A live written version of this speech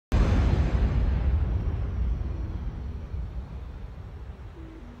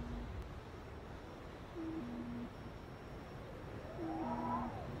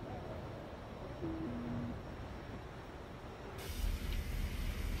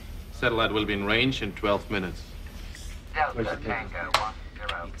Satellite will be in range in 12 minutes. Delta Tango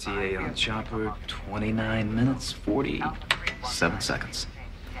 10. ETA on chopper, 29 minutes, 47 seconds.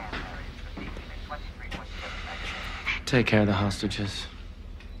 Take care of the hostages.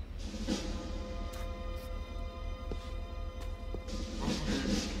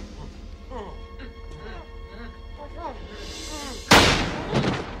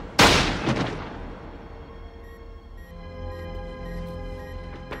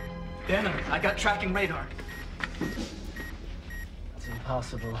 Danon, I got tracking radar. That's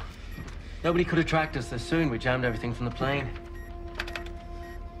impossible. Nobody could have tracked us this soon. We jammed everything from the plane.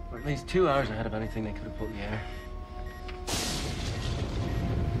 We're at least 2 hours ahead of anything they could have put in the air.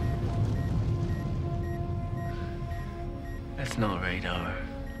 That's not radar.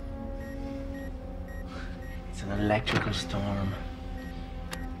 It's an electrical storm.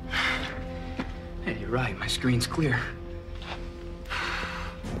 Hey, you're right. My screen's clear.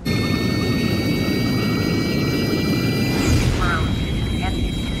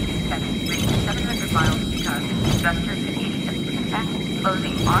 Thruster to 87%,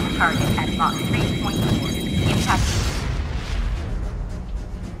 closing on target at Mach 3.4. Impact.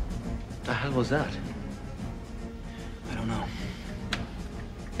 The hell was that? I don't know.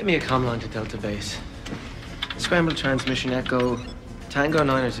 Give me a comm line to Delta Base. Scramble transmission Echo Tango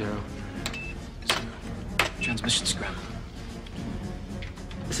 9 or 0. Transmission scramble.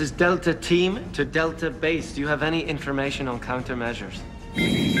 This is Delta Team to Delta Base. Do you have any information on countermeasures?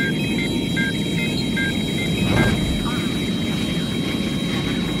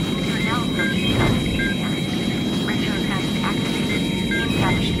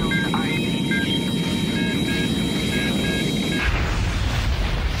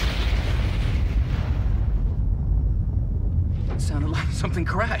 Sounded like something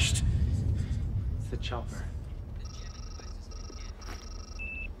crashed. It's the chopper.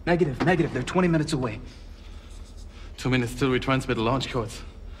 Negative. They're 20 minutes away. 2 minutes till we transmit the launch codes.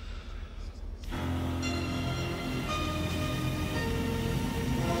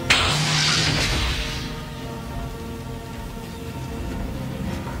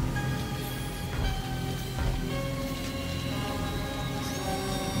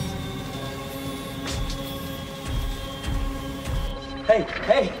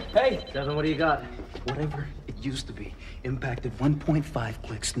 Hey! Devin, what do you got? Whatever it used to be impacted 1.5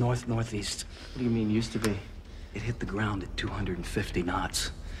 clicks north-northeast. What do you mean, used to be? It hit the ground at 250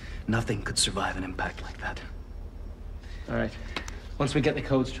 knots. Nothing could survive an impact like that. All right. Once we get the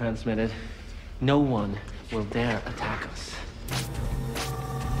codes transmitted, no one will dare attack us.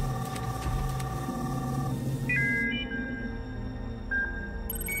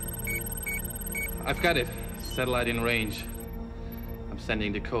 I've got it. Satellite in range. I'm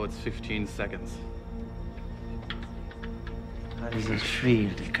sending the codes 15 seconds. How does it feel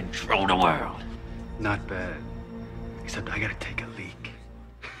to control the world? Not bad. Except I gotta take a leak.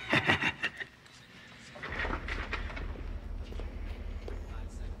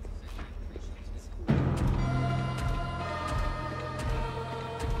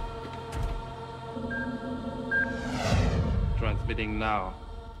 Transmitting now.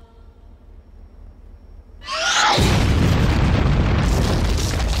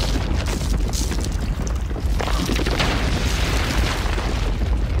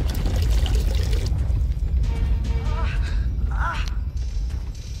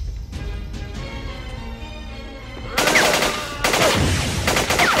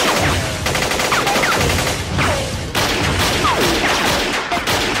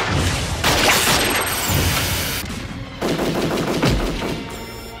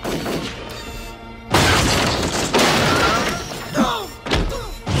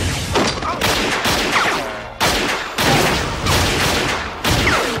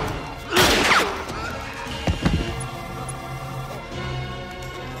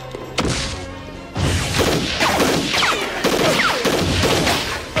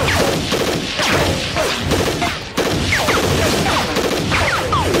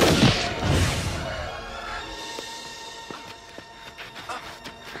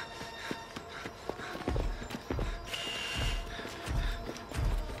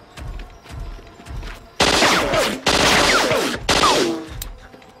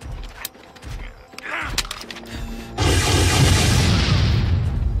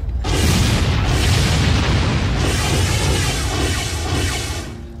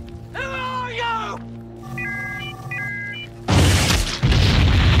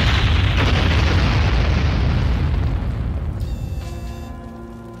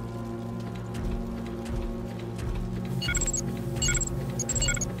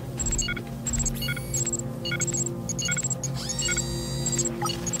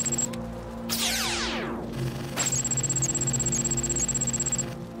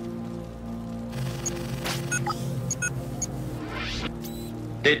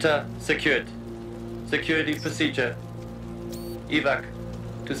 Data secured. Security procedure. Evac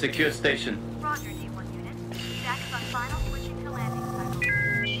to secure station. Roger, D1 unit. Status on final, switching to landing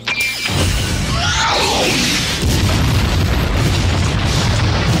cycle.